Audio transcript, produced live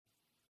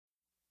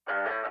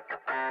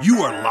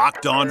You are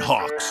Locked On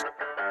Hawks,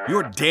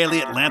 your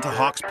daily Atlanta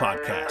Hawks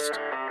podcast.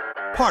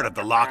 Part of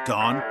the Locked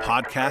On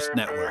Podcast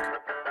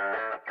Network.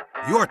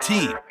 Your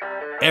team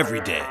every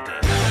day.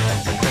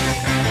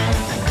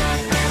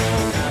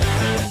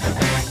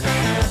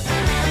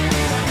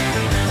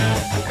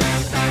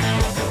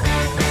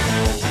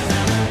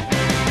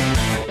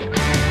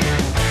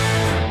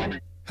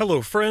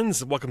 Hello,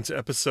 friends, and welcome to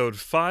episode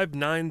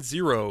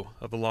 590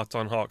 of the Locked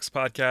On Hawks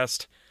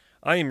podcast.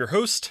 I am your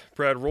host,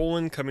 Brad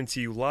Rowland, coming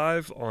to you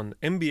live on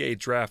NBA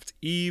Draft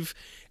Eve.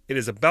 It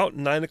is about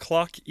 9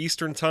 o'clock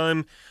Eastern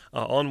Time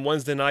on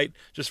Wednesday night.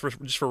 Just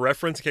for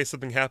reference, in case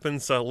something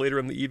happens later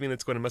in the evening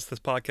that's going to mess this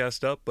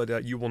podcast up,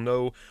 but you will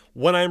know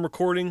when I am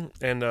recording,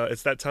 and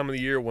it's that time of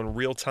the year when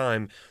real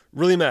time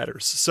really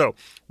matters. So,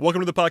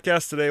 welcome to the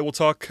podcast. Today we'll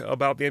talk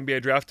about the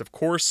NBA Draft, of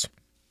course,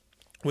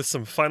 with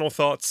some final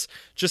thoughts,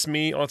 just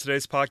me on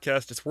today's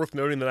podcast. It's worth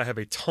noting that I have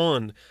a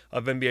ton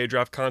of NBA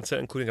draft content,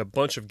 including a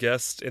bunch of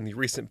guests in the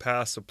recent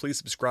past, so please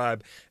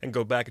subscribe and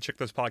go back and check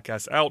those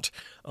podcasts out.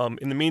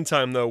 In the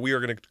meantime, though, we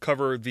are going to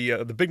cover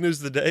the big news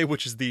of the day,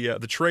 which is the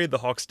trade the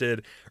Hawks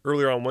did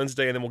earlier on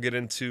Wednesday, and then we'll get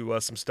into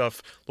some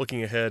stuff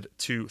looking ahead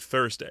to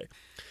Thursday.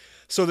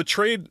 So the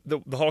trade the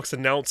Hawks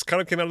announced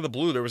kind of came out of the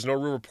blue. There was no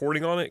real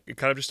reporting on it. It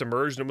kind of just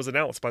emerged and was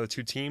announced by the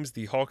two teams,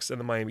 the Hawks and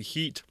the Miami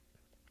Heat.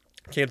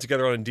 Came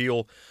together on a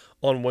deal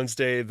on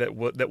Wednesday that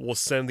will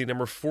send the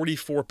number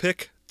 44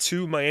 pick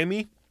to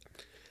Miami.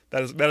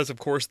 That is of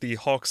course the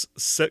Hawks'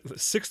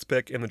 sixth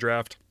pick in the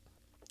draft.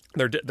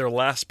 Their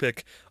last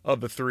pick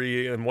of the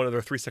three, and one of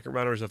their 3 second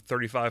rounders of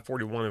 35,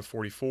 41, and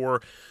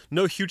 44.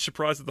 No huge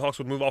surprise that the Hawks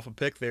would move off a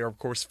pick. They are, of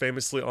course,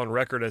 famously on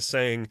record as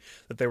saying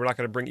that they were not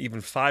going to bring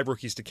even 5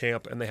 rookies to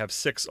camp, and they have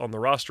 6 on the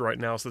roster right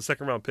now. So the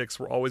second round picks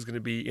were always going to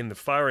be in the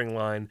firing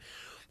line.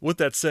 With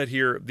that said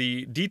here,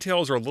 the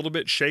details are a little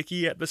bit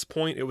shaky at this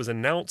point. It was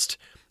announced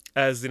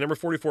as the number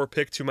 44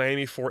 pick to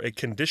Miami for a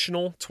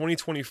conditional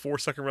 2024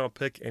 second round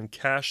pick and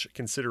cash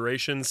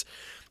considerations.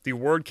 The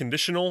word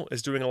conditional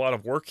is doing a lot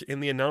of work in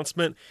the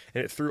announcement,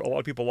 and it threw a lot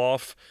of people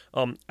off.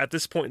 At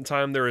this point in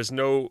time, there is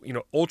no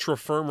ultra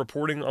firm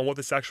reporting on what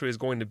this actually is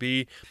going to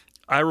be.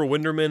 Ira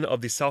Winderman of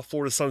the South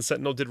Florida Sun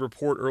Sentinel did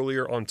report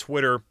earlier on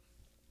Twitter.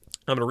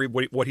 I'm going to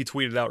read what he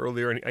tweeted out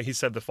earlier, and he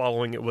said the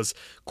following. It was,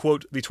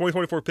 quote, "The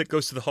 2024 pick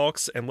goes to the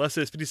Hawks unless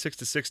it is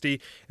 56-60,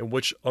 in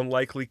which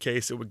unlikely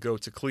case it would go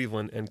to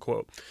Cleveland," end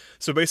quote.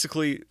 So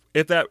basically,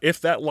 if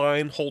that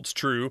line holds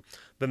true,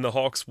 then the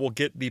Hawks will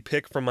get the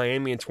pick from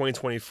Miami in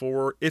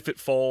 2024 if it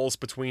falls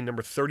between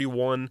number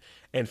 31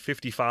 and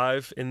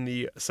 55 in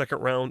the second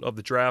round of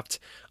the draft.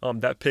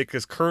 That pick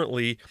is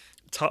currently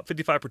top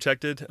 55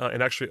 protected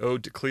and actually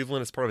owed to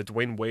Cleveland as part of a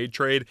Dwayne Wade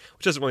trade,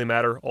 which doesn't really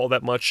matter all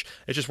that much.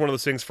 It's just one of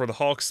those things for the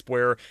Hawks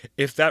where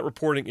if that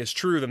reporting is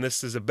true, then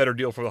this is a better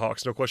deal for the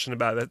Hawks. No question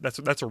about it.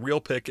 That's a real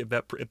pick if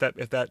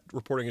that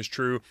reporting is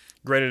true.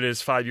 Granted, it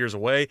is 5 years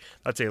away.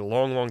 That's a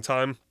long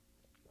time.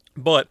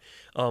 But,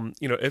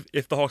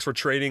 if the Hawks were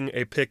trading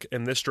a pick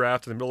in this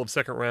draft in the middle of the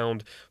second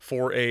round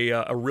for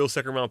a real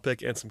second round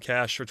pick and some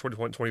cash for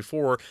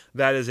 2024,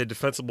 that is a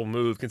defensible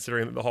move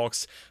considering that the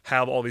Hawks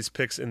have all these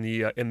picks in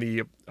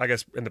the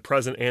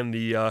present and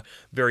the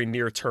very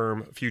near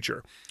term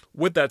future.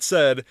 With that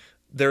said,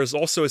 there's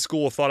also a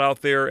school of thought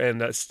out there,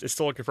 and it's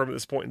still confirmed at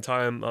this point in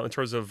time in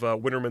terms of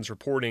Winterman's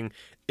reporting.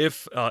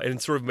 If in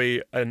sort of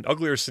an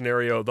uglier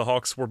scenario, the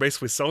Hawks were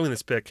basically selling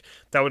this pick,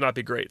 that would not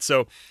be great.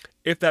 So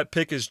if that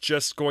pick is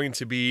just going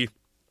to be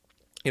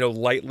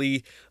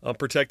lightly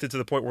protected to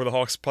the point where the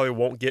Hawks probably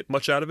won't get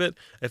much out of it,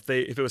 if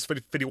it was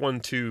 51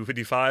 to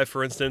 55,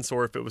 for instance,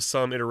 or if it was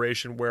some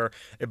iteration where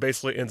it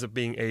basically ends up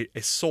being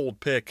a sold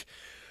pick,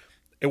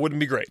 it wouldn't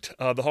be great.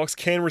 The Hawks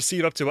can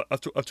receive up to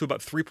about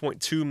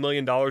 $3.2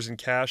 million in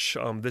cash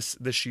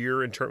this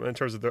year in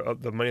terms of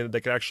the money that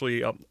they could actually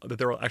that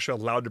they're actually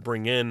allowed to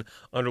bring in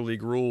under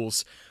league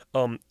rules.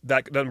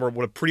 That number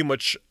would pretty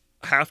much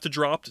have to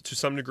drop to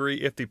some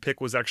degree if the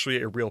pick was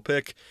actually a real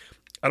pick.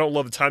 I don't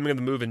love the timing of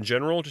the move in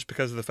general, just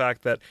because of the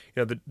fact that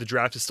the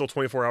draft is still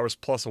 24 hours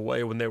plus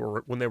away when they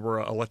were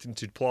electing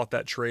to pull out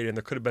that trade, and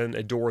there could have been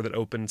a door that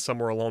opened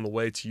somewhere along the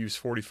way to use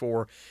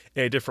 44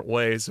 in a different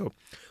way. So,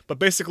 but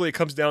basically, it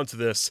comes down to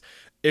this: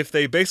 if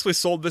they basically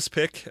sold this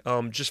pick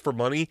just for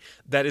money,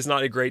 that is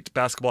not a great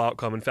basketball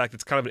outcome. In fact,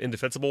 it's kind of an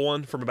indefensible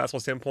one from a basketball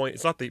standpoint.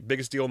 It's not the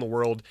biggest deal in the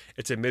world.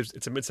 It's a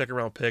mid-second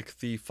round pick.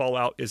 The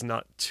fallout is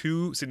not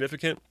too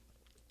significant.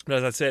 But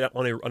as I said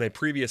on a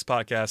previous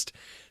podcast,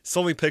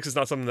 selling picks is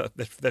not something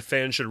that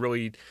fans should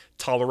really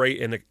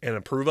tolerate and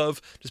approve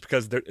of, just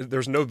because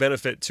there's no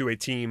benefit to a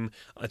team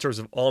in terms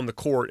of on the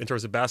court, in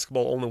terms of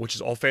basketball only, which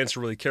is all fans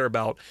should really care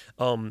about.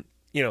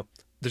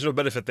 There's no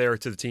benefit there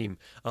to the team.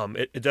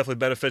 It definitely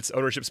benefits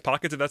ownership's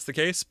pockets if that's the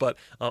case, but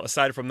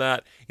aside from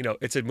that,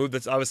 it's a move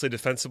that's obviously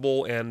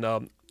defensible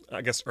and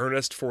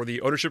earnest for the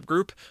ownership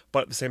group,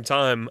 but at the same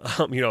time,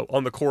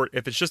 on the court,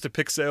 if it's just a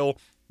pick sale,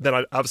 then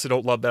I obviously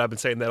don't love that. I've been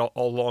saying that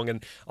all along.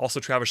 And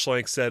also Travis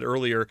Schlenk said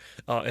earlier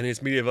in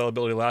his media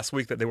availability last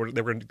week that they were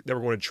going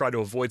to try to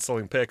avoid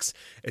selling picks.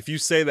 If you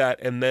say that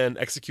and then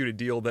execute a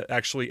deal that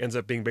actually ends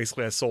up being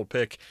basically a sold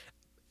pick,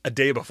 a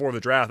day before the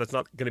draft, that's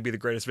not going to be the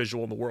greatest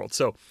visual in the world.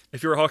 So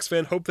if you're a Hawks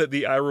fan, hope that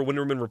the Ira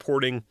Winderman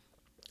reporting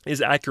is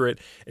accurate,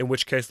 in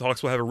which case the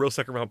Hawks will have a real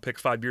second-round pick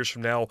 5 years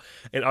from now.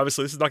 And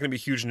obviously, this is not going to be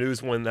huge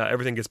news when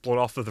everything gets blown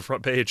off of the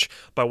front page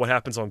by what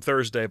happens on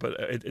Thursday, but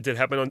it did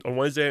happen on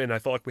Wednesday, and I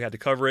felt like we had to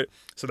cover it,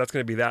 so that's going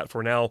to be that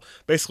for now.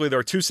 Basically, there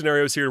are two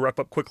scenarios here to wrap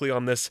up quickly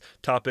on this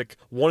topic.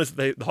 One is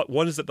that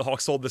the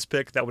Hawks sold this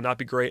pick. That would not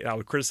be great, and I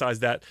would criticize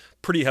that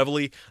pretty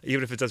heavily,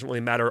 even if it doesn't really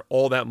matter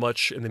all that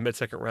much in the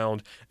mid-second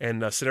round.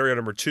 And scenario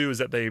number two is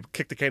that they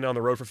kicked the can down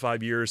the road for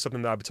 5 years,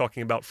 something that I've been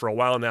talking about for a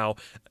while now,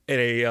 in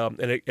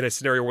a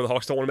scenario where the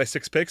Hawks don't want to make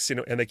 6 picks,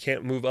 and they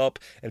can't move up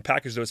and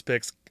package those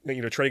picks.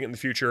 Trading it in the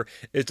future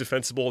is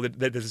defensible. They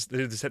did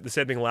the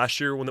same thing last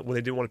year when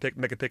they didn't want to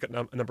make a pick at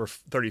number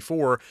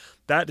 34.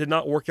 That did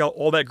not work out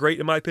all that great,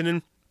 in my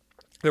opinion.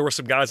 There were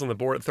some guys on the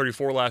board at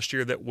 34 last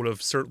year that would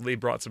have certainly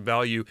brought some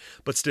value,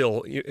 but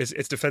still,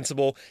 it's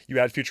defensible. You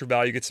add future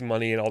value, get some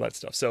money, and all that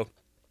stuff. So,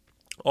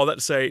 all that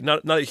to say,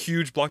 not a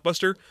huge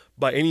blockbuster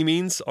by any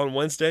means on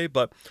Wednesday,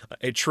 but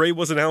a trade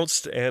was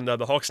announced, and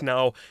the Hawks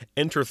now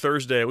enter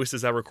Thursday, at least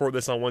as I record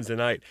this on Wednesday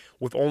night,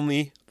 with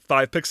only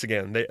 5 picks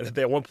again. They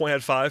at one point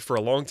had 5 for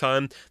a long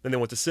time, then they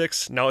went to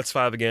 6, now it's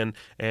 5 again,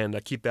 and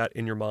keep that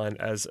in your mind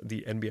as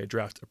the NBA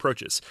draft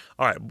approaches.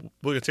 All right,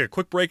 we're going to take a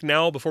quick break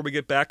now before we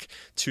get back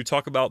to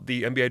talk about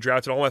the NBA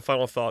draft and all my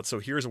final thoughts, so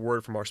here's a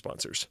word from our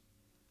sponsors.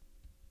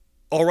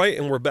 All right,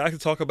 and we're back to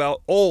talk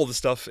about all the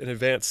stuff in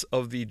advance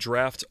of the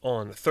draft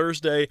on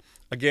Thursday.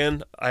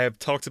 Again, I have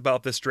talked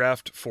about this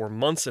draft for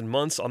months and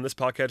months on this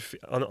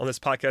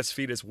podcast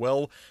feed, as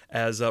well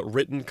as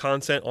written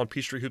content on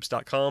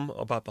PeachtreeHoops.com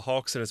about the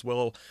Hawks, and as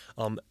well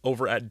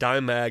over at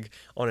Dime Mag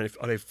on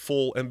a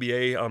full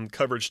NBA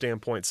coverage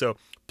standpoint. So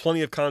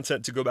plenty of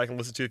content to go back and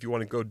listen to if you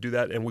want to go do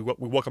that. And we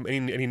welcome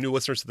any new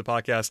listeners to the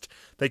podcast.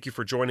 Thank you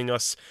for joining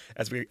us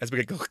as we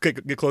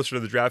get closer to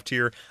the draft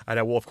here. And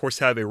I will, of course,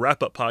 have a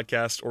wrap-up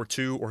podcast or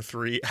 2 or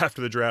 3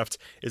 after the draft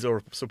is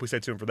over, so please stay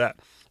tuned for that.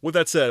 With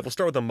that said, we'll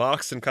start with the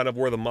mocks and kind of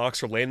where the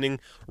mocks are landing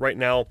right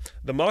now.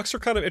 The mocks are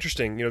kind of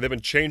interesting. They've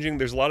been changing.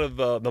 There's a lot of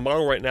the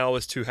model right now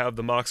is to have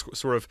the mocks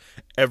sort of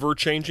ever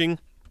changing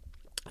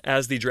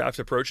as the draft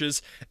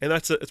approaches, and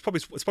it's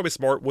probably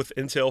smart with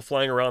Intel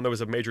flying around. There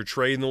was a major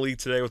trade in the league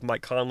today with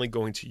Mike Conley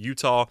going to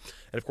Utah,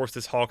 and of course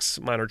this Hawks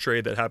minor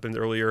trade that happened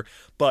earlier.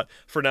 But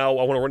for now,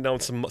 I want to run down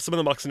some of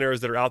the mock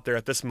scenarios that are out there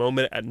at this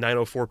moment at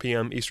 9:04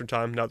 p.m. Eastern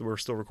Time, now that we're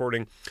still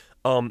recording.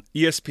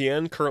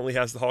 ESPN currently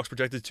has the Hawks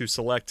projected to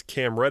select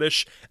Cam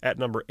Reddish at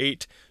number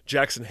 8,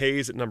 Jackson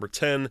Hayes at number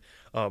 10,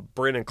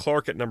 Brandon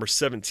Clark at number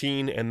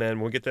 17, and then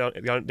when we get down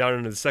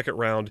into the second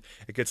round,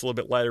 it gets a little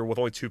bit lighter with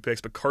only 2 picks,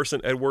 but Carson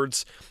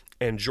Edwards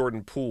and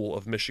Jordan Poole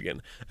of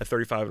Michigan at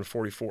 35 and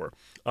 44.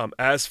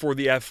 As for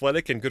the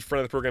Athletic and good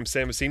friend of the program,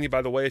 Sam Vecenie,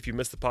 by the way, if you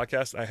missed the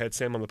podcast, I had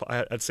Sam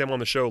on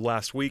the show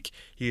last week.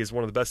 He is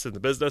one of the best in the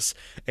business,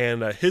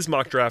 and his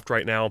mock draft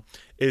right now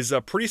is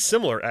pretty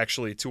similar,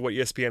 actually, to what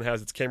ESPN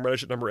has. It's Cam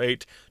Reddish at number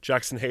 8,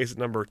 Jackson Hayes at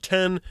number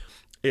 10.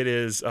 It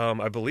is,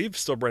 I believe,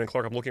 still Brandon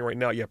Clark. I'm looking right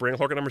now. Yeah, Brandon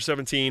Clark at number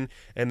 17.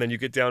 And then you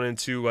get down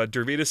into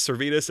Dervitas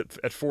Servitas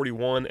at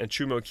 41 and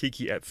Chuma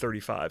Okeke at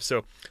 35.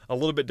 So a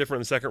little bit different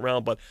in the second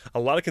round, but a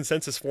lot of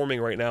consensus forming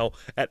right now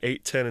at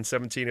 8, 10, and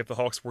 17 if the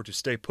Hawks were to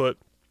stay put.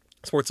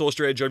 Sports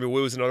Illustrated, Jeremy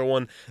Woo is another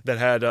one that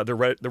had the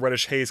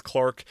Reddish, Hayes,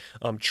 Clark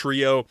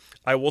trio.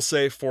 I will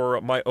say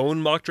for my own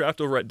mock draft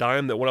over at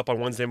Dime that went up on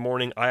Wednesday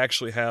morning, I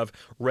actually have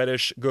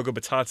Reddish, Goga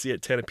Batadze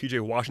at 10, and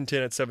PJ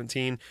Washington at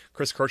 17.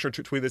 Chris Kirchner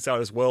tweeted this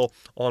out as well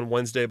on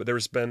Wednesday, but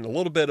there's been a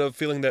little bit of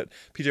feeling that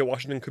PJ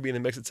Washington could be in the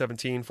mix at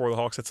 17 for the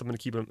Hawks. That's something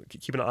to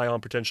keep an eye on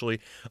potentially.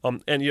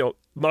 And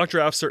mock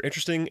drafts are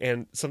interesting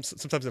and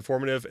sometimes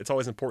informative. It's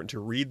always important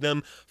to read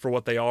them for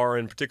what they are,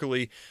 and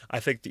particularly I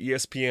think the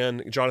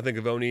ESPN Jonathan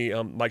Givony,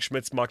 Mike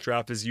Schmidt's mock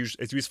draft is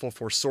useful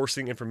for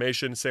sourcing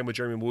information. Same with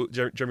Jeremy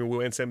Woo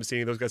and Sam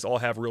Vecenie. Those guys all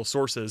have real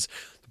sources.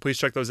 Please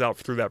check those out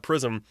through that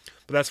prism.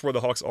 But that's where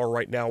the Hawks are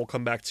right now. We'll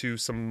come back to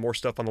some more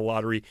stuff on the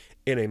lottery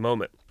in a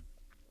moment.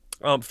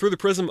 Through the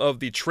prism of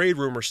the trade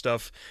rumor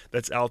stuff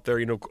that's out there,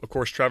 of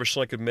course, Travis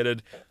Schlenk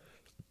admitted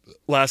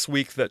last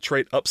week that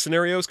trade up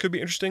scenarios could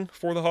be interesting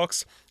for the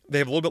Hawks. They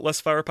have a little bit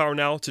less firepower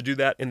now to do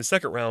that in the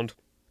second round.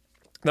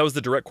 That was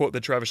the direct quote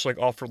that Travis Schlenk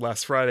offered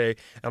last Friday.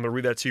 I'm going to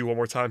read that to you one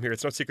more time here.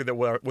 It's no secret that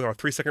with our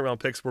 3 second-round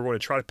picks, we're going to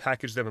try to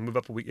package them and move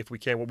up if we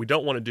can. What we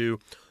don't want to do,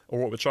 or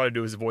what we try to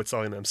do, is avoid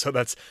selling them. So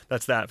that's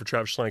that for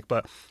Travis Schlenk.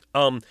 But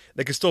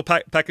they can still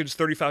package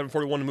 35 and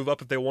 41 to move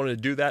up if they wanted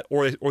to do that,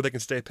 or they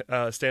can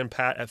stand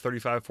pat at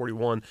 35,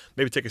 41,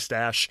 maybe take a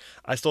stash.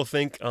 I still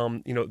think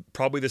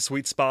probably the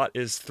sweet spot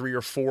is 3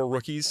 or 4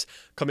 rookies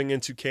coming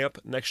into camp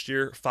next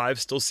year. 5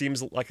 still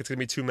seems like it's going to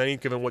be too many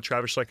given what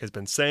Travis Schlenk has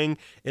been saying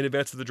in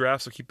advance of the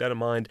draft. So keep that in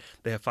mind.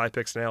 They have 5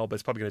 picks now, but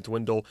it's probably going to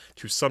dwindle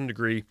to some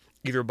degree,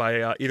 either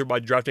by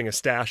drafting a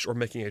stash or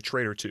making a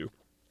trade or 2.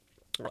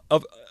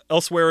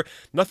 Elsewhere,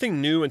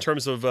 nothing new in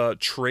terms of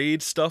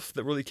trade stuff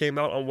that really came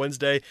out on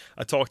Wednesday.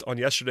 I talked on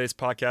yesterday's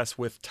podcast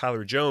with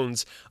Tyler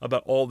Jones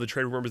about all the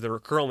trade rumors that are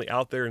currently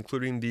out there,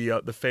 including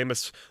the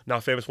now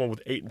famous one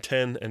with 8 and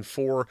 10 and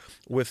 4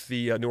 with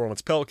the New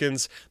Orleans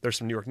Pelicans. There's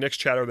some New York Knicks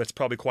chatter that's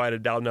probably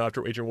quieted down now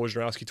after Adrian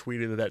Wojnarowski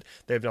tweeted that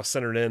they've now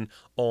centered in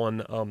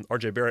on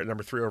RJ Barrett at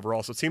number 3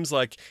 overall. So it seems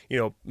like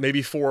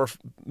maybe 4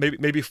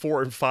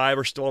 and 5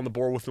 are still on the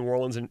board with New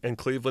Orleans and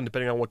Cleveland,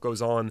 depending on what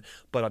goes on,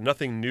 but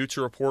nothing new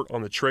to report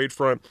on the trade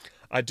front.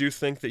 I do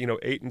think that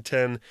 8 and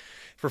 10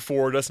 for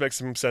 4 does make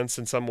some sense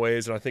in some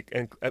ways, and I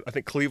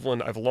think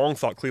Cleveland. I've long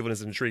thought Cleveland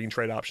is an intriguing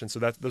trade option. So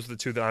those are the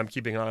two that I'm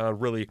keeping an eye on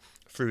really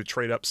through the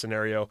trade up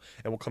scenario,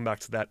 and we'll come back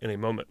to that in a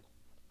moment.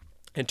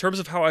 In terms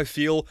of how I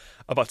feel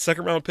about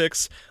second round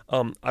picks,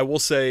 I will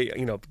say,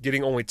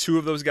 getting only 2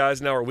 of those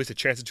guys now, or at least a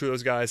chance of 2 of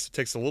those guys,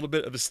 takes a little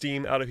bit of the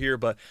steam out of here.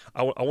 But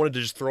I wanted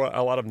to just throw out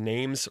a lot of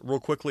names real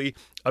quickly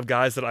of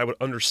guys that I would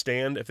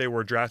understand if they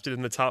were drafted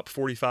in the top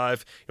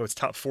 45. It's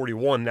top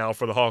 41 now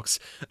for the Hawks.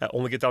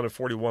 Only get down to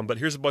 41. But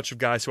here's a bunch of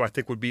guys who I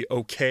think would be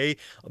okay.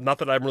 Not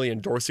that I'm really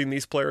endorsing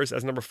these players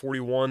as number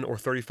 41 or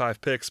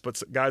 35 picks,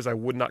 but guys I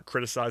would not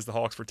criticize the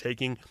Hawks for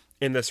taking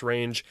in this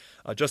range.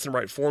 Justin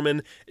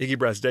Wright-Foreman, Iggy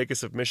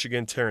Brazdeikis of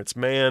Michigan, Terrence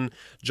Mann,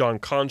 John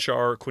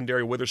Conchar,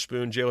 Quindary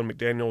Witherspoon, Jalen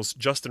McDaniels,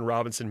 Justin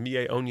Robinson,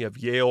 Mie Onya of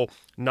Yale,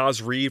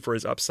 Naz Reid for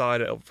his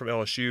upside from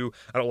LSU.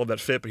 I don't love that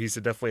fit, but he's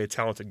definitely a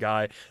talented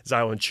guy.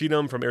 Zylan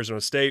Cheatham from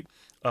Arizona State.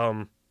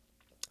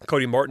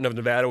 Cody Martin of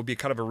Nevada would be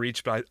kind of a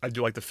reach, but I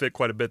do like the fit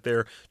quite a bit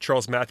there.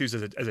 Charles Matthews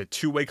as a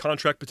two-way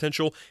contract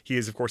potential. He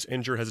is, of course,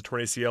 injured, has a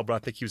torn ACL, but I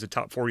think he was a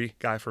top 40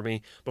 guy for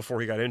me before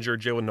he got injured.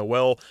 Jalen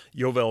Noel,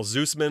 Yovel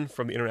Zeusman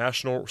from the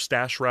international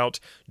stash route,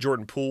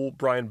 Jordan Poole,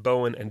 Brian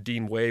Bowen, and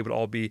Dean Wade would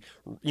all be,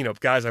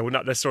 guys I would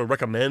not necessarily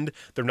recommend.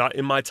 They're not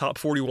in my top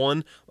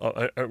 41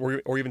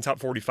 or even top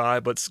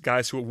 45, but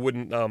guys who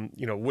wouldn't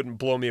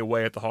blow me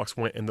away if the Hawks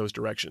went in those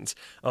directions.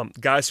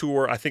 Guys who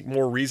are, I think,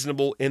 more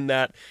reasonable in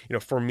that,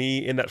 for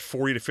me, in that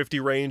 40 to 50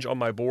 range on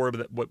my board,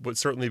 but that would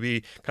certainly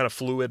be kind of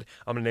fluid.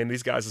 I'm going to name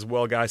these guys as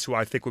well, guys who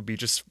I think would be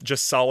just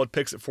solid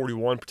picks at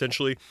 41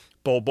 potentially.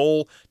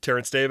 Bol,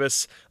 Terrence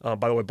Davis. By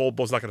the way,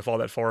 Bol's not going to fall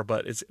that far,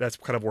 but that's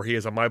kind of where he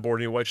is on my board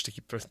anyway, just to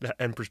keep that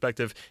in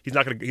perspective. He's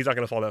not going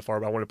to fall that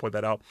far, but I want to point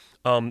that out.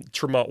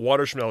 Tremont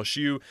Waters from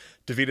LSU.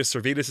 Davidas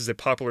Servidis is a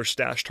popular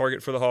stash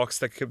target for the Hawks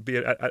that could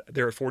be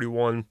there at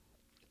 41.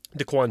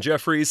 Daquan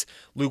Jeffries,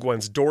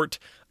 Luguentz Dort,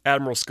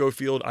 Admiral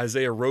Schofield,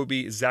 Isaiah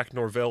Roby, Zach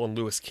Norvell, and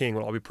Lewis King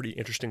would all be pretty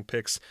interesting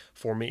picks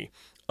for me.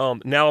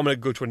 Now I'm going to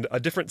go to a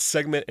different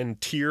segment and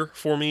tier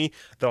for me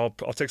that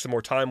I'll take some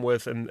more time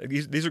with. And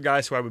these are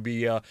guys who I would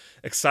be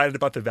excited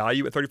about the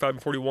value at 35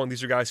 and 41.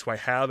 These are guys who I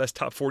have as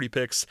top 40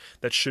 picks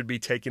that should be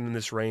taken in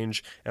this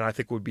range and I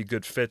think would be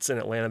good fits in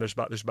Atlanta.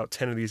 There's about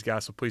 10 of these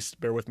guys, so please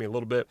bear with me a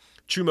little bit.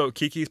 Chuma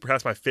Okeke is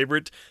perhaps my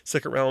favorite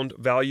second round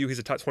value. He's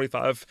a top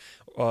 25,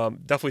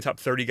 definitely top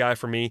 30 guy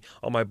for me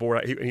on my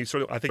board. He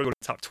sort of, I think, go to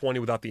top 20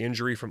 without the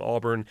injury from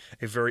Auburn.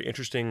 A very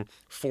interesting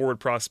forward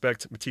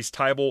prospect. Matisse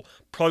Thybulle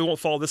probably won't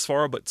fall this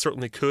far, but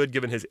certainly could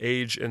given his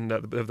age and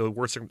the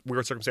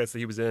weird circumstance that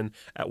he was in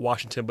at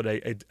Washington, but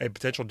a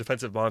potential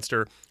defensive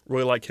monster.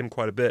 Really like him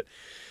quite a bit.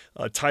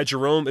 Ty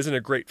Jerome isn't a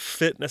great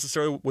fit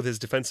necessarily with his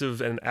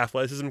defensive and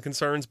athleticism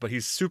concerns, but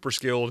he's super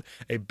skilled,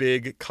 a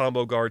big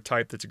combo guard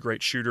type that's a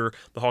great shooter.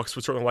 The Hawks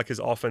would certainly like his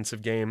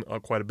offensive game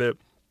quite a bit.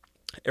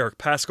 Eric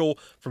Paschall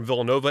from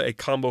Villanova, a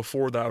combo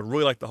forward that I would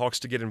really like the Hawks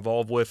to get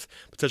involved with,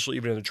 potentially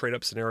even in a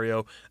trade-up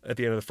scenario at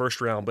the end of the first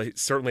round. But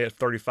certainly at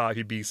 35,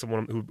 he'd be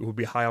someone who would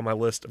be high on my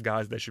list of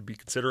guys they should be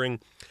considering.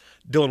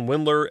 Dylan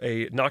Windler,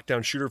 a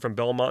knockdown shooter from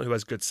Belmont who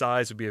has good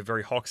size, would be a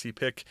very Hawksy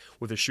pick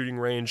with his shooting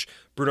range.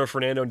 Bruno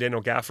Fernando and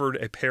Daniel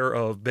Gafford, a pair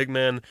of big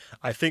men.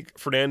 I think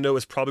Fernando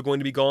is probably going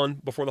to be gone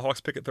before the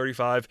Hawks pick at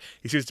 35.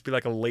 He seems to be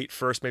like a late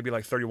first, maybe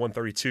like 31,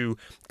 32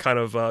 kind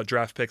of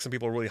draft pick. Some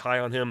people are really high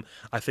on him.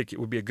 I think it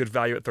would be a good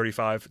value at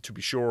 35 to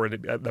be sure,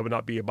 and that would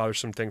not be a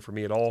bothersome thing for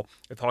me at all.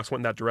 If the Hawks went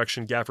in that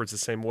direction, Gafford's the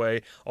same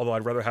way, although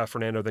I'd rather have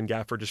Fernando than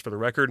Gafford just for the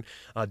record.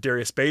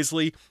 Darius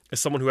Baisley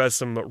is someone who has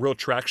some real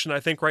traction, I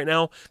think, right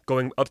now,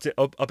 going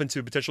up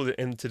into potentially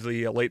into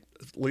the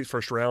late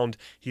first round.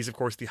 He's, of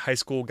course, the high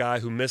school guy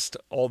who missed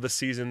all this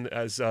season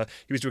as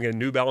he was doing a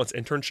New Balance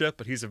internship,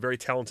 but he's a very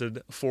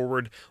talented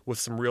forward with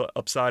some real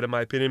upside, in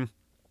my opinion.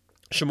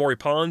 Shamori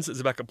Pons is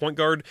a backup point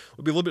guard.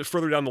 Would be a little bit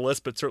further down the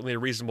list, but certainly a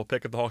reasonable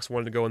pick if the Hawks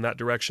wanted to go in that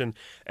direction.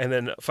 And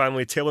then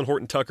finally, Talen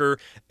Horton-Tucker,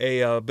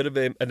 a bit of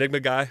an enigma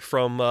guy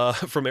from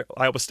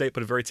Iowa State,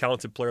 but a very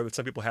talented player that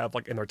some people have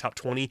like in their top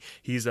 20.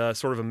 He's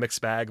sort of a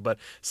mixed bag, but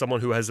someone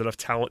who has enough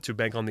talent to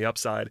bank on the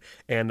upside.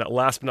 And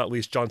last but not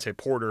least, Jonte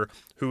Porter,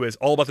 who is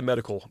all about the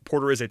medical.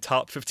 Porter is a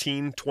top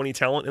 15, 20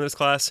 talent in this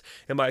class,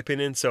 in my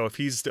opinion. So if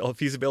he's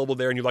available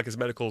there and you like his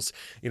medicals,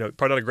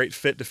 probably not a great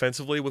fit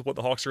defensively with what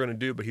the Hawks are going to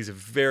do, but he's a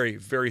very,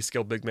 very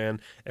skilled big man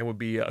and would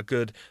be a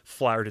good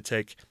flyer to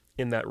take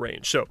in that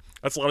range. So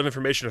that's a lot of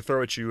information to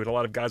throw at you and a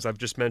lot of guys I've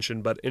just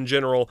mentioned, but in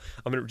general,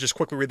 I'm going to just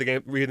quickly read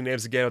the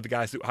names again of the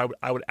guys who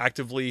I would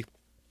actively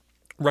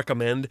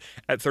recommend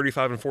at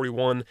 35 and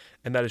 41,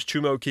 and that is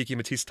Chumo Kiki,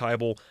 Matisse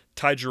Thybulle,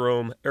 Ty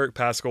Jerome, Eric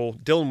Paschal,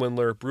 Dylan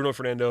Windler, Bruno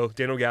Fernando,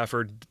 Daniel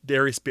Gafford,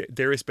 Darius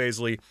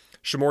Baisley,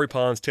 Shamori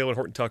Pons, Taylor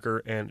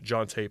Horton-Tucker, and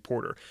Jonte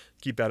Porter.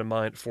 Keep that in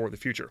mind for the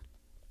future.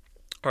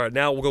 All right,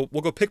 now we'll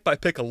go pick by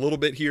pick a little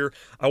bit here.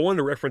 I wanted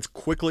to reference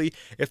quickly,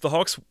 if the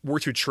Hawks were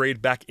to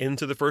trade back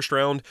into the first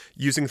round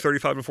using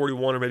 35 and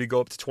 41 or maybe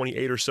go up to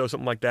 28 or so,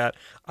 something like that,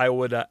 I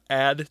would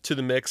add to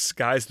the mix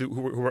guys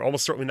who are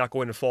almost certainly not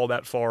going to fall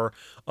that far.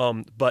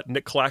 But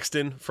Nick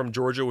Claxton from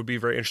Georgia would be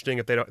very interesting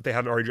if they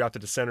haven't already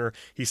drafted a center.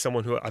 He's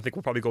someone who I think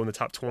will probably go in the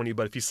top 20,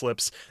 but if he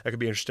slips, that could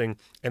be interesting.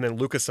 And then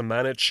Lucas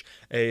Samanic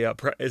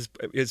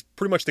is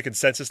pretty much the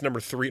consensus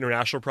number 3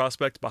 international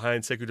prospect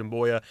behind Sekou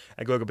Doumbouya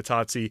and Goga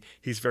Batadze.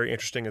 He's very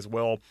interesting as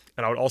well.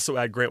 And I would also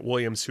add Grant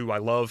Williams, who I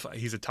love.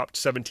 He's a top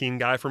 17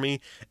 guy for me.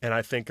 And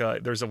I think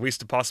there's at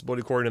least a possibility,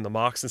 according to the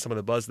mocks and some of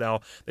the buzz now,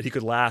 that he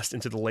could last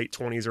into the late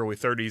 20s, early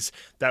 30s.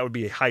 That would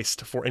be a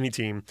heist for any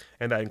team,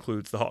 and that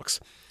includes the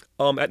Hawks.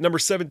 At number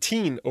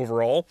 17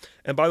 overall,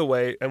 and by the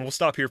way, and we'll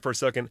stop here for a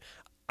second,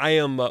 I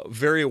am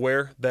very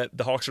aware that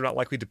the Hawks are not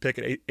likely to pick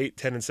at 8,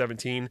 10, and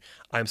 17.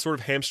 I'm sort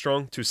of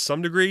hamstrung to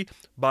some degree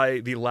by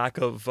the lack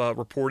of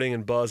reporting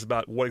and buzz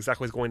about what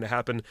exactly is going to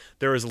happen.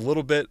 There is a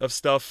little bit of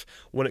stuff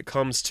when it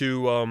comes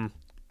to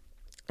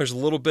there's a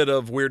little bit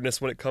of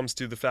weirdness when it comes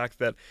to the fact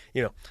that,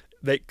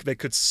 they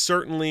could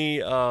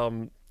certainly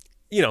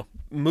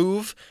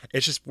move.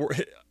 It's just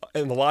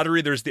in the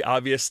lottery, there's the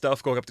obvious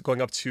stuff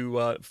going up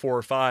to 4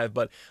 or 5,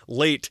 but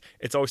late,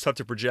 it's always tough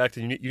to project,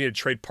 and you need a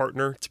trade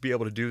partner to be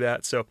able to do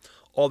that. So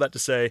all that to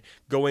say,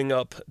 going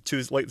up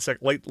to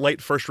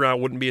late first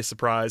round wouldn't be a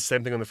surprise.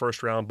 Same thing in the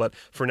first round, but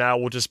for now,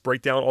 we'll just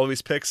break down all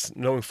these picks,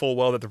 knowing full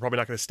well that they're probably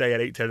not going to stay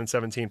at 8, 10, and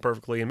 17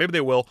 perfectly, and maybe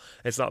they will.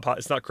 It's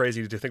not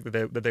crazy to think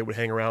that they would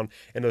hang around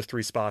in those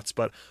 3 spots,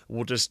 but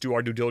we'll just do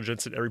our due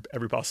diligence in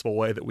every possible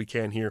way that we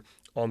can here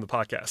on the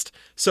podcast.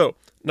 So,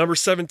 number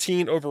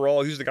 17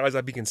 overall, these are the guys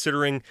I'd be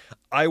considering.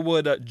 I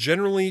would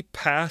generally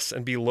pass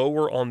and be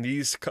lower on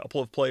these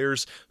couple of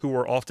players who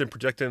are often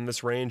projected in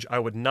this range. I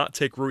would not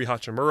take Rui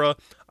Hachimura.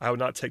 I would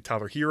not take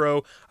Tyler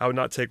Hero. I would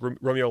not take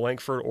Romeo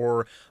Langford,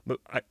 or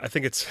I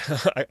think it's,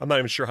 I'm not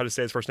even sure how to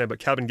say his first name, but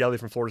Calvin Gelly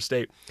from Florida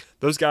State.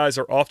 Those guys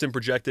are often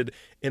projected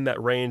in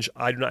that range.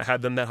 I do not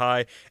have them that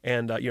high.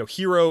 And,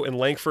 Hero and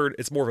Langford,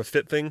 it's more of a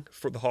fit thing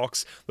for the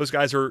Hawks. Those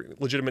guys are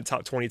legitimate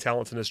top 20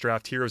 talents in this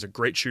draft. Hero is a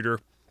great shooter.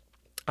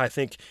 I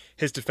think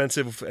his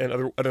defensive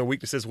and other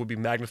weaknesses would be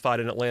magnified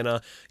in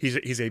Atlanta.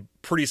 He's a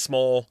pretty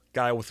small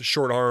guy with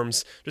short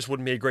arms. Just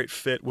wouldn't be a great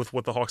fit with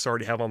what the Hawks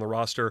already have on the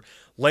roster.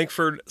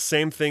 Langford,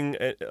 same thing.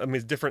 I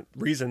mean, different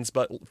reasons,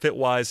 but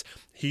fit-wise,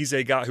 he's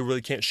a guy who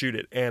really can't shoot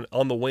it. And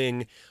on the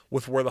wing,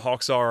 with where the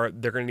Hawks are,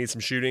 they're going to need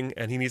some shooting,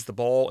 and he needs the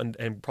ball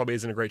and probably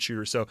isn't a great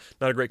shooter. So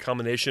not a great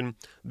combination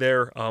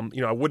there.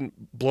 I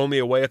wouldn't blow me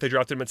away if they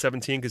drafted him at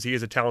 17 because he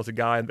is a talented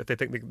guy and if they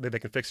think they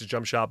can fix his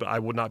jump shot, but I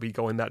would not be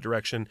going that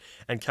direction.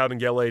 And Calvin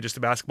Gelly, just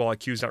the basketball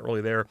IQ is not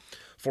really there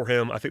for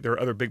him. I think there are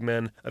other big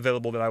men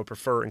available that I would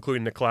prefer,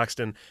 including Nick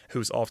Claxton,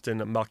 who's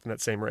often mocked in that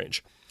same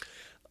range.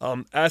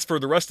 As for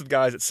the rest of the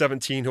guys at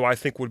 17, who I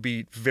think would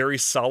be very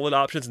solid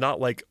options, not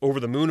like over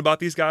the moon about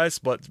these guys,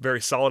 but very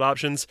solid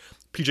options.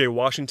 PJ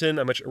Washington,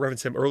 I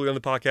referenced him earlier on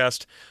the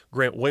podcast.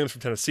 Grant Williams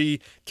from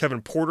Tennessee.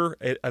 Kevin Porter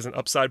as an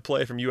upside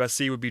play from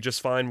USC would be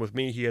just fine with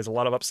me. He has a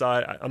lot of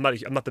upside. I'm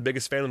not the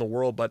biggest fan in the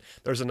world, but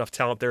there's enough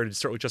talent there to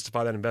certainly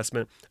justify that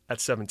investment at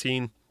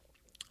 17.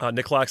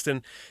 Nick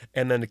Claxton,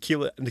 and then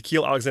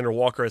Nickeil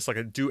Alexander-Walker is like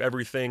a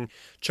do-everything,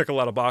 check a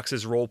lot of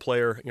boxes role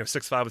player,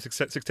 6'5", with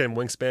 6'10"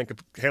 wingspan, could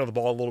handle the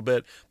ball a little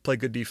bit, play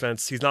good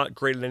defense. He's not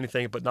great at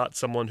anything, but not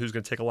someone who's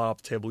going to take a lot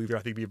off the table either. I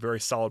think he'd be a very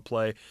solid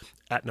play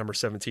at number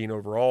 17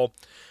 overall.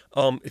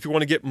 If you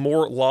want to get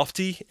more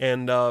lofty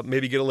and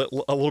maybe get a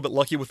little bit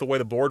lucky with the way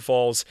the board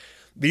falls,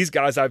 these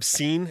guys I've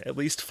seen at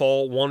least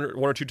fall one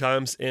or two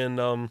times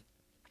in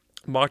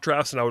mock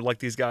drafts, and I would like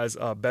these guys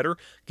better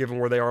given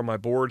where they are on my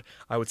board.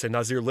 I would say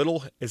Nasir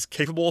Little is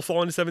capable of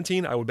falling to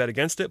 17. I would bet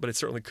against it, but it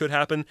certainly could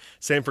happen.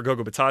 Same for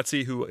Goga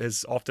Batadze, who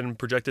is often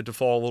projected to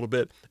fall a little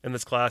bit in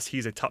this class.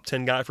 He's a top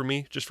 10 guy for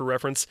me, just for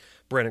reference.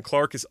 Brandon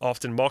Clark is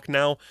often mocked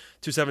now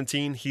to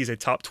 17. He's a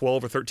top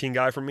 12 or 13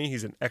 guy for me.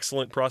 He's an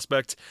excellent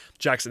prospect.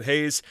 Jackson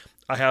Hayes,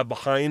 I have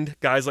behind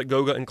guys like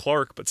Goga and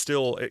Clark, but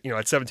still,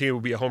 at 17 it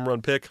would be a home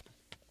run pick.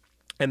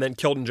 And then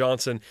Keldon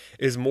Johnson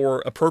is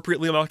more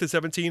appropriately mocked at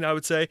 17, I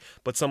would say,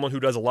 but someone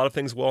who does a lot of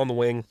things well on the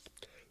wing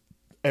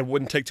and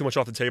wouldn't take too much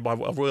off the table. I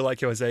really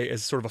like him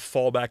as sort of a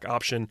fallback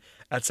option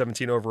at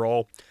 17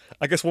 overall.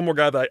 I guess one more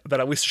guy that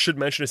at least should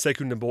mention is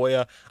Sekou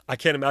Doumbouya. I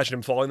can't imagine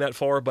him falling that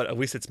far, but at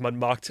least it's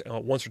mocked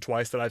once or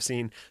twice that I've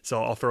seen,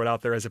 so I'll throw it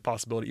out there as a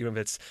possibility, even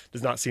if it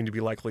does not seem to be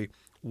likely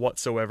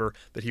whatsoever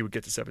that he would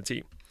get to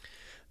 17.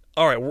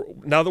 All right,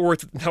 now we're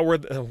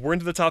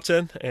into the top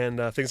 10,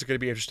 and things are going to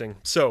be interesting.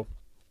 So,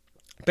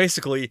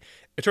 basically,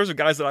 in terms of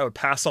guys that I would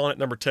pass on at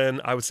number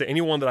 10, I would say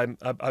anyone that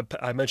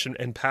I mentioned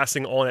and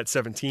passing on at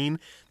 17.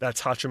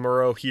 That's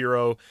Hachimura,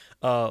 Hero,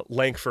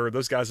 Langford.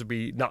 Those guys would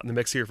be not in the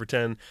mix here for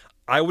 10.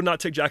 I would not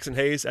take Jackson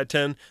Hayes at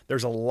 10.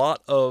 There's a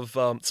lot of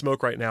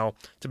smoke right now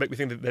to make me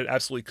think that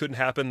absolutely couldn't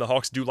happen. The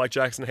Hawks do like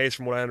Jackson Hayes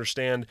from what I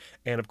understand,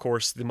 and of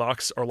course the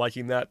mocks are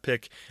liking that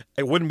pick.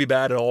 It wouldn't be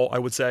bad at all, I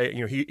would say.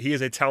 He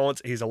is a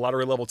talent. He's a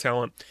lottery level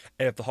talent,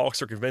 and if the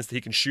Hawks are convinced that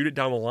he can shoot it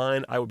down the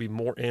line, I would be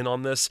more in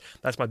on this.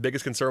 That's my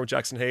biggest concern with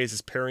Jackson Hayes,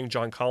 is pairing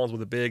John Collins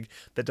with a big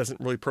that doesn't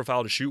really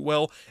profile to shoot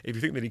well. If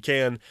you think that he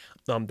can,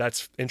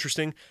 that's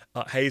interesting.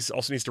 Hayes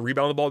also needs to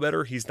rebound the ball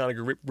better. He's not a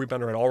good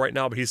rebounder at all right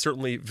now, but he's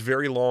certainly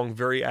very long,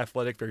 very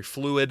athletic, very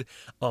fluid,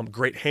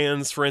 great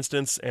hands, for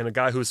instance, and a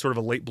guy who is sort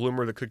of a late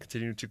bloomer that could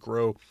continue to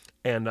grow.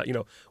 And,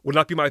 would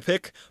not be my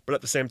pick, but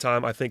at the same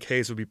time, I think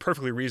Hayes would be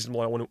perfectly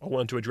reasonable. I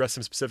wanted to address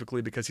him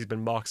specifically because he's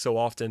been mocked so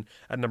often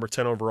at number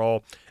 10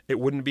 overall. It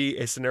wouldn't be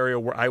a scenario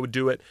where I would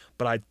do it,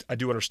 but I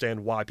do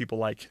understand why people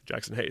like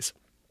Jackson Hayes.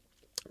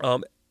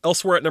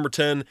 Elsewhere at number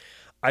 10,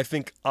 I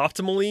think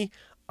optimally,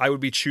 I would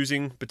be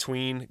choosing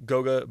between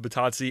Goga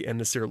Bitadze and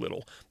Nasir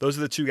Little. Those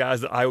are the two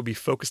guys that I would be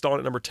focused on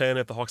at number 10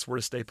 if the Hawks were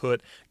to stay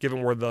put,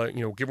 given where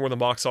the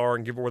mocks are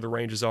and given where the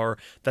ranges are.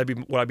 That'd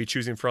be what I'd be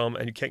choosing from,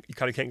 and you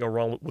kind of can't go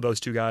wrong with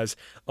those two guys.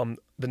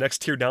 The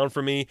next tier down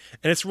for me,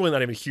 and it's really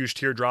not even a huge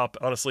tier drop.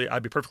 Honestly,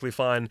 I'd be perfectly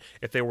fine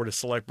if they were to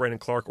select Brandon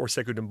Clarke or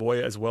Sekou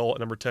Doumbouya as well at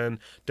number 10.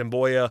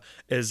 Doumbouya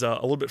is a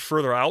little bit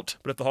further out,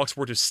 but if the Hawks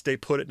were to stay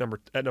put at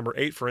number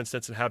 8, for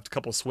instance, and have a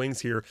couple of swings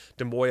here,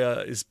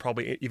 Doumbouya is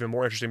probably even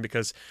more interesting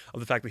because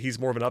of the fact that he's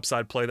more of an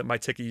upside play that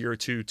might take a year or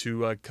two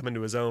to come into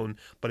his own,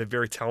 but a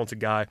very talented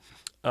guy.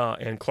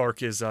 And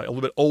Clarke is a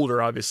little bit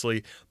older,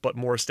 obviously, but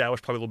more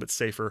established, probably a little bit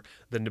safer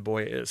than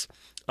Doumbouya is.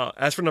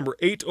 As for number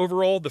 8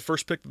 overall, the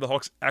first pick that the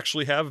Hawks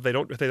actually have, if they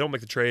don't make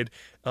the trade,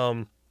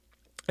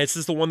 this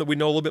is the one that we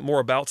know a little bit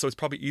more about, so it's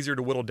probably easier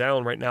to whittle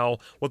down right now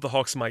what the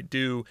Hawks might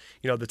do.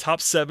 The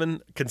top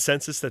 7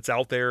 consensus that's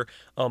out there,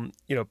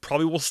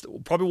 probably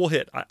will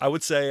hit. I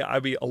would say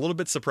I'd be a little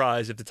bit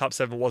surprised if the top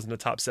 7 wasn't a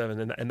top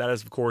 7, and that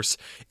is, of course,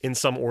 in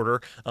some order.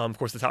 Of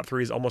course, the top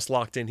 3 is almost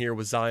locked in here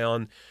with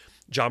Zion,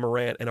 Ja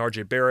Morant, and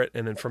RJ Barrett.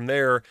 And then from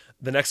there,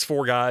 the next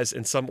 4 guys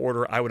in some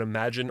order, I would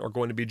imagine, are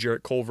going to be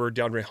Jarrett Culver,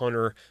 DeAndre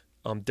Hunter,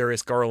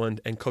 Darius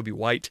Garland, and Kobe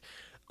White.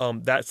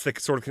 That's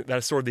sort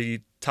of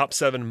the top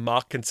 7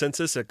 mock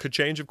consensus. It could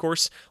change, of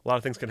course. A lot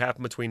of things can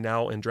happen between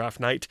now and draft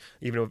night,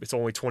 even if it's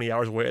only 20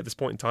 hours away at this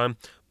point in time.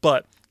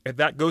 But if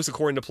that goes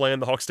according to plan,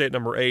 the Hawks stay at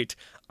number 8.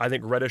 I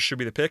think Reddish should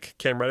be the pick.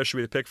 Cam Reddish should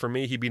be the pick for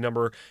me. He'd be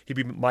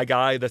my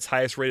guy that's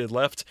highest rated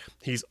left.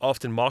 He's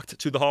often mocked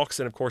to the Hawks,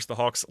 and of course the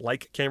Hawks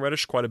like Cam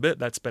Reddish quite a bit.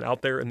 That's been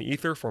out there in the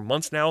ether for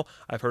months now.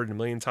 I've heard it a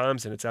million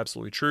times, and it's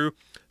absolutely true.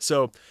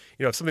 So,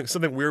 if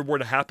something weird were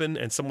to happen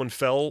and someone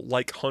fell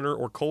like Hunter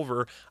or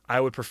Culver, I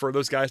would prefer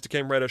those guys to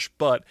Cam Reddish,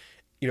 but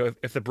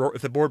if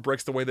the board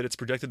breaks the way that it's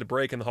projected to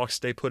break and the Hawks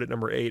stay put at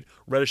number 8,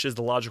 Reddish is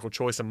the logical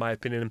choice in my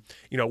opinion.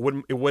 It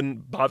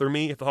wouldn't bother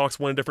me if the Hawks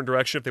went a different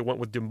direction, if they went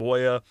with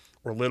Doumbouya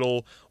or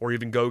Little or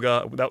even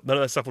Goga. None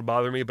of that stuff would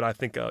bother me, but I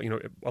think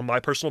on my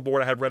personal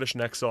board I had Reddish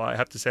next, so I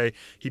have to say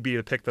he'd be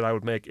the pick that I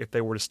would make if they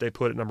were to stay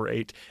put at number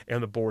 8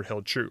 and the board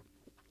held true.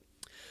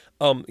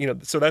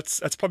 So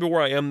that's probably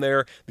where I am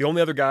there. The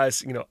only other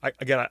guys,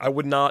 I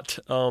would not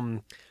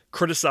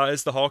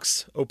criticize the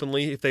Hawks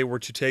openly if they were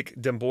to take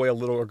Doumbouya,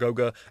 Little, or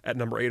Goga at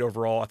number 8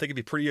 overall. I think it'd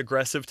be pretty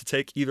aggressive to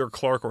take either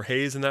Clarke or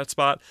Hayes in that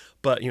spot,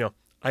 but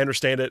I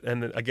understand it,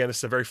 and again,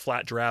 it's a very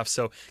flat draft,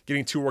 so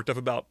getting too worked up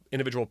about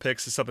individual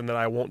picks is something that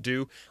I won't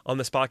do on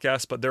this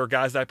podcast, but there are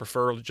guys that I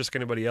prefer just like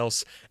anybody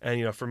else,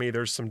 and for me,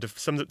 there's some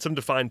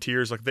defined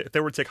tiers. Like if they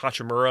were to take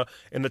Hachimura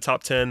in the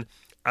top 10,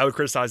 I would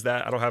criticize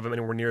that. I don't have him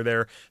anywhere near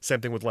there.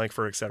 Same thing with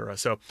Langford, etc.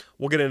 So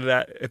we'll get into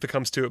that if it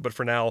comes to it. But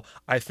for now,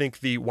 I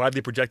think the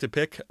widely projected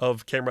pick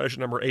of Cam Reddish at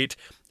number 8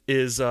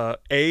 is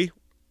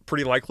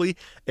pretty likely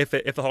if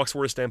the Hawks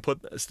were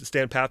to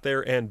stand pat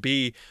there, and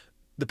B,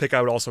 the pick I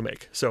would also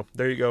make. So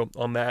there you go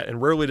on that.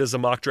 And rarely does a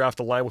mock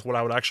draft align with what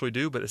I would actually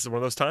do, but this is one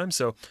of those times.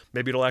 So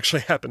maybe it'll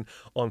actually happen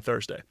on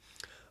Thursday.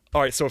 All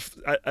right, so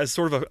as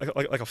sort of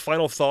a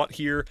final thought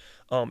here,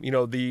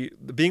 the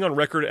being on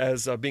record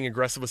as being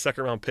aggressive with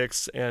second-round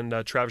picks and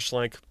Travis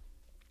Schlenk,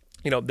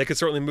 they could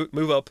certainly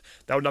move up.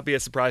 That would not be a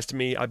surprise to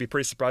me. I'd be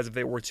pretty surprised if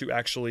they were to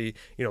actually,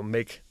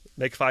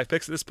 make 5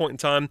 picks at this point in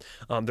time.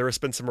 There has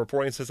been some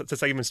reporting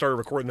since I even started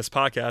recording this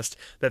podcast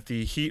that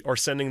the Heat are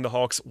sending the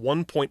Hawks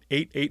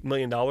 $1.88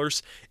 million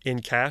in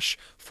cash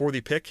for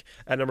the pick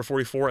at number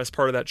 44 as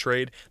part of that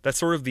trade. That's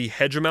sort of the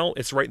hedge amount.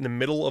 It's right in the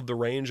middle of the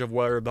range of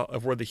where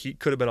the Heat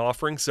could have been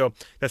offering. So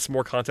that's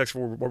more context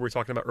for what we were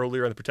talking about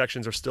earlier, and the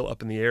protections are still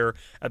up in the air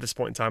at this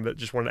point in time. But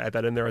just wanted to add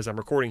that in there as I'm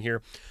recording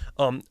here.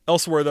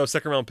 Elsewhere, though,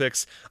 second round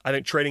picks, I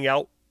think trading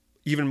out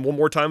even one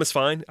more time is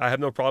fine. I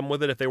have no problem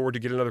with it. If they were to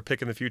get another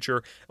pick in the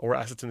future or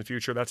assets in the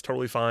future, that's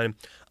totally fine.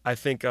 I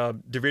think Deividas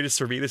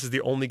Sirvydis is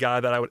the only guy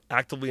that I would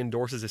actively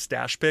endorse as a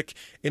stash pick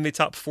in the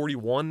top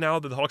 41 now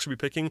that the Hawks will be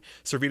picking.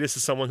 Sirvydis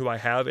is someone who I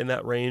have in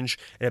that range,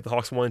 and if the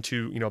Hawks wanted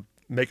to,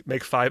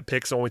 make 5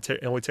 picks and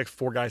only take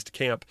 4 guys to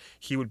camp,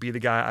 he would be the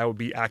guy I would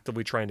be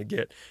actively trying to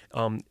get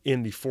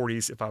in the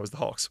 40s if I was the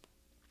Hawks.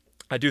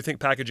 I do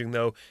think packaging,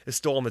 though, is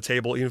still on the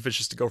table, even if it's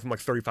just to go from like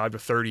 35 to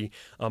 30.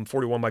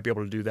 41 might be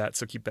able to do that,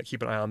 so keep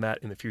an eye on that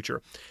in the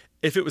future.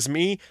 If it was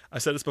me, I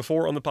said this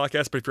before on the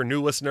podcast, but if you're a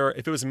new listener,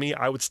 if it was me,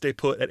 I would stay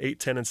put at 8,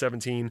 10, and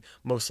 17,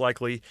 most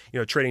likely.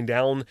 Trading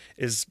down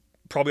is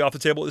probably off the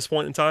table at this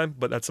point in time,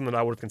 but that's something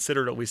I would have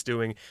considered at least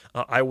doing.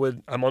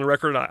 I'm on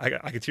record.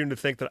 I continue to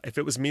think that if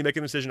it was me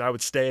making the decision, I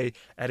would stay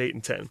at 8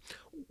 and 10.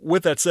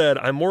 With that said,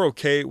 I'm more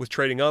okay with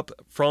trading up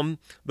from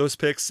those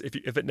picks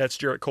if it nets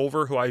Jarrett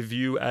Culver, who I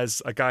view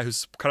as a guy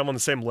who's kind of on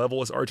the same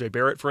level as RJ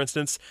Barrett, for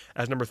instance,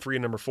 as number 3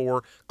 and number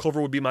 4. Culver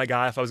would be my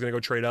guy if I was going to go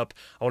trade up.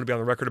 I want to be on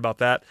the record about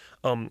that.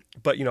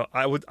 But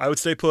I would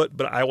stay put,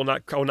 but I will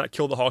not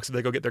kill the Hawks if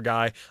they go get their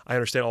guy. I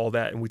understand all of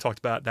that, and we talked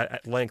about that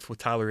at length with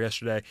Tyler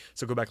yesterday.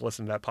 So go back and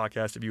listen to that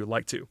podcast if you would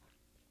like to.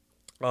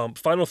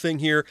 Final thing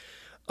here.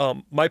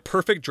 My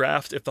perfect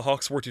draft, if the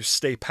Hawks were to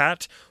stay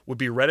pat, would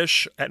be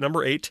Reddish at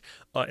number 8,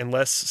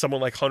 unless someone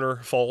like Hunter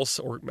falls,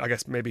 or I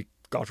guess maybe,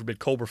 God forbid,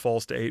 Culver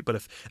falls to 8. But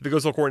if it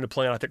goes according to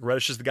plan, I think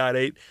Reddish is the guy at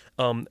 8.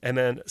 And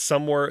then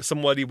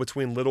somebody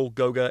between Little,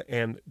 Goga,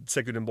 and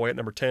Sekou Doumbouya at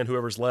number 10,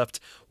 whoever's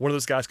left. One of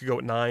those guys could go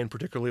at 9,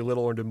 particularly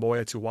Little or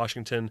Doumbouya to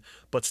Washington.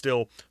 But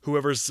still,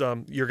 whoever's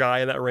your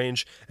guy in that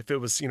range, if it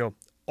was,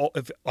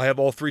 if I have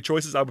all 3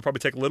 choices, I would probably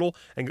take Little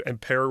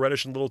and pair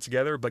Reddish and Little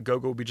together, but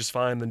Goga would be just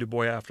fine, then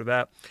Doumbouya after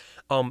that.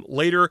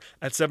 Later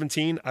at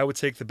 17, I would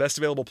take the best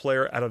available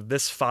player out of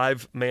this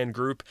 5-man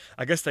group.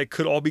 I guess they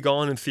could all be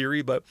gone in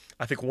theory, but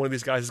I think one of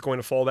these guys is going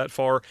to fall that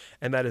far,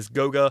 and that is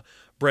Goga,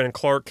 Brandon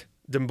Clark,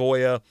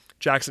 Doumbouya,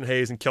 Jackson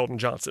Hayes, and Keldon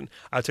Johnson.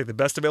 I would take the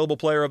best available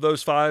player of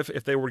those 5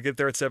 if they were to get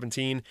there at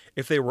 17.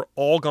 If they were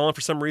all gone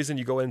for some reason,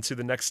 you go into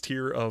the next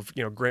tier of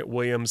Grant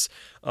Williams,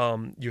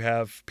 you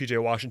have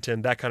PJ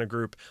Washington, that kind of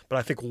group. But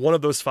I think one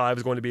of those 5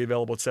 is going to be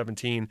available at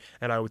 17,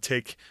 and I would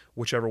take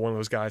whichever one of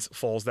those guys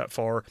falls that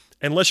far.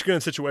 Unless you're in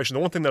a situation, the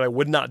one thing that I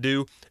would not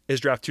do is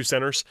draft 2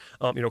 centers.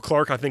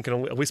 Clark, I think,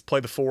 can at least play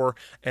the 4,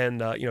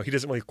 and he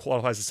doesn't really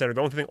qualify as a center.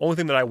 The only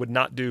thing that I would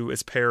not do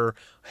is pair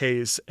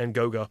Hayes and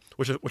Goga,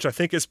 which I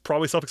think is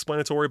probably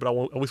self-explanatory, but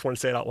I at least want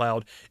to say it out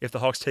loud. If the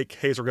Hawks take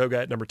Hayes or Goga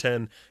at number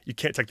 10, you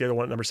can't take the other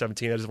one at number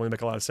 17. That doesn't really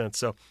make a lot of sense.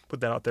 So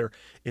put that out there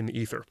in the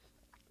ether.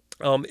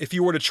 If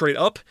you were to trade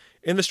up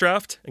in this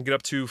draft and get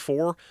up to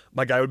 4,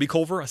 my guy would be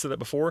Culver. I said that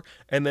before.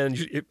 And then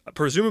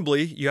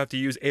presumably you have to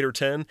use 8 or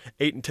 10,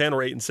 8 and 10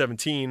 or 8 and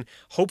 17.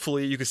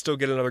 Hopefully you could still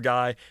get another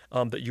guy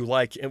that you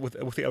like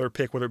with the other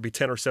pick, whether it be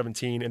 10 or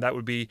 17. And that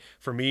would be,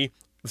 for me,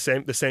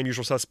 the same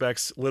usual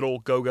suspects: Little,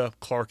 Goga,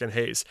 Clark, and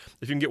Hayes.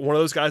 If you can get one of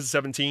those guys at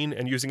 17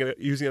 and using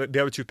the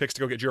other 2 picks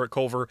to go get Jarrett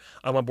Culver,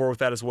 I'm on board with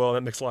that as well.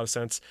 That makes a lot of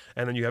sense.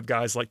 And then you have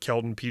guys like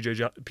Keldon,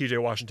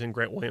 PJ Washington,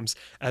 Grant Williams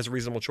as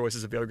reasonable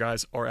choices if the other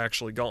guys are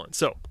actually gone.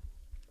 So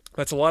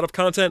that's a lot of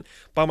content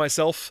by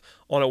myself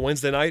on a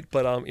Wednesday night,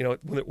 but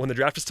when the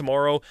draft is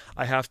tomorrow,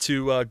 I have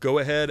to go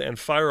ahead and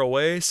fire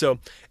away. So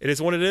it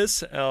is what it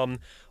is.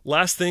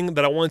 Last thing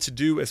that I wanted to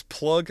do is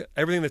plug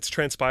everything that's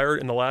transpired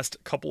in the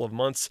last couple of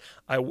months.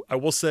 I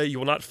will say you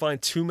will not find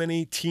too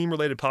many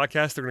team-related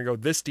podcasts that are going to go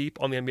this deep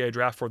on the NBA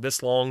draft for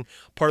this long.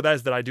 Part of that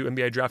is that I do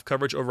NBA draft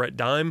coverage over at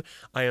Dime.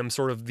 I am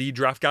sort of the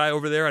draft guy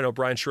over there. I know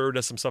Brian Schroeder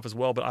does some stuff as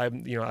well, but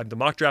I'm the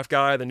mock draft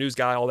guy, the news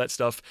guy, all that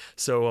stuff.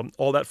 So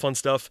all that fun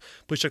stuff.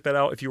 Please check that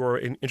out if you are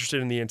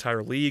interested in the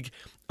entire league.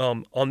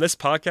 On this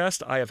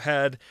podcast, I have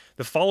had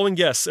the following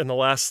guests in the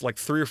last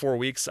 3 or 4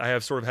 weeks. I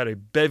have sort of had a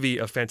bevy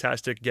of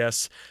fantastic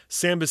guests: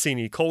 Sam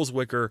Bassini, Cole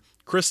Zwicker,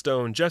 Chris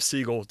Stone, Jeff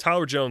Siegel,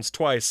 Tyler Jones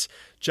twice,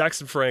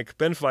 Jackson Frank,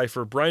 Ben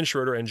Pfeiffer, Brian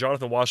Schroeder, and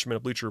Jonathan Wasserman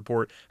of Bleacher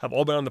Report have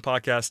all been on the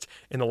podcast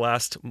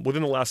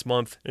within the last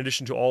month, in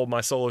addition to all of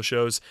my solo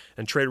shows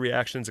and trade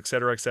reactions,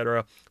 etc.,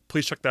 etc.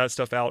 Please check that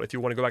stuff out if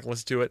you want to go back and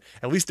listen to it.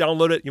 At least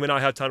download it. You may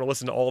not have time to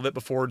listen to all of it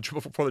before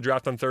the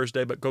draft on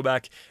Thursday, but go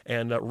back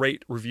and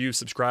rate, review,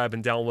 subscribe,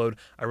 and download.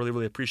 I really,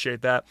 really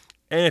appreciate that.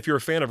 And if you're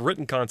a fan of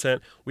written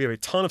content, we have a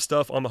ton of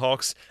stuff on the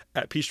Hawks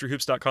at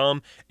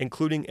peachtreehoops.com,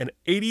 including an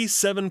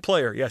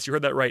 87-player, yes, you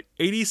heard that right,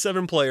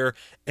 87-player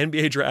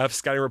NBA Draft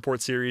Scouting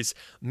Report series.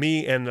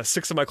 Me and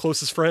 6 of my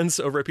closest friends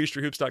over at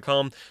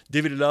peachtreehoops.com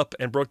divvied it up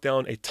and broke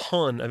down a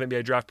ton of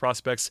NBA Draft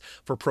prospects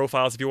for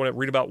profiles. If you want to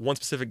read about one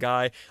specific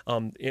guy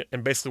and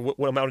basically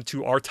what amounted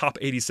to our top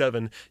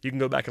 87, you can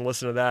go back and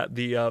listen to that.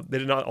 They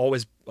did not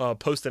always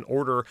post an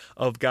order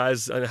of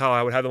guys and how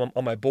I would have them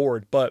on my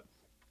board, but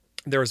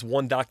there is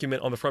one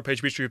document on the front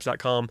page of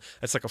peachtreehoops.com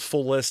that's like a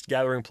full list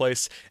gathering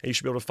place, and you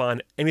should be able to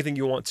find anything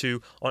you want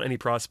to on any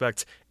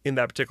prospect in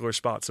that particular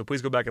spot. So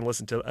please go back and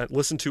listen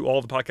to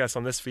all the podcasts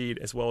on this feed,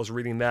 as well as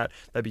reading that.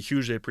 That'd be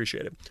hugely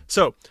appreciated.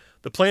 So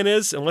the plan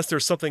is, unless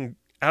there's something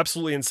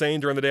absolutely insane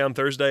during the day on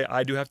Thursday,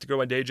 I do have to go to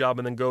my day job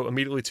and then go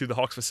immediately to the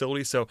Hawks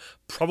facility. So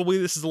probably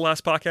this is the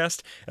last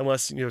podcast,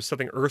 unless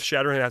something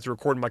earth-shattering I have to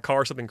record in my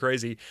car, something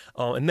crazy.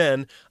 And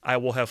then I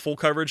will have full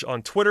coverage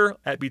on Twitter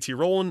at BT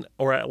Rollin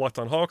or at Locked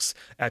On Hawks,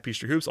 at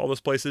Peachtree Hoops, all those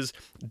places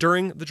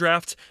during the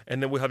draft.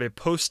 And then we'll have a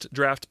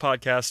post-draft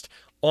podcast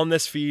on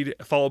this feed,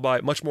 followed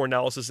by much more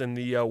analysis in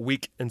the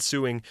week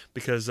ensuing,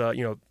 because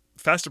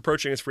fast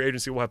approaching as free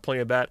agency. We'll have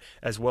plenty of that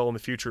as well in the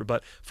future.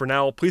 But for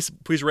now, please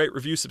rate,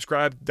 review,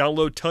 subscribe,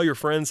 download, tell your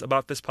friends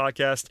about this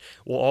podcast.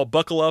 We'll all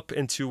buckle up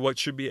into what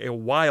should be a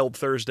wild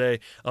Thursday.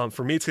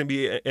 For me, it's going to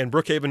be in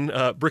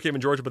Brookhaven,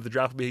 Georgia, but the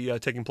draft will be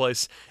taking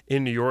place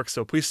in New York.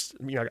 So please,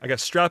 I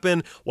guess strap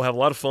in. We'll have a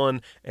lot of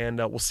fun, and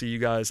we'll see you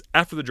guys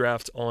after the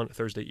draft on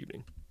Thursday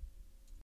evening.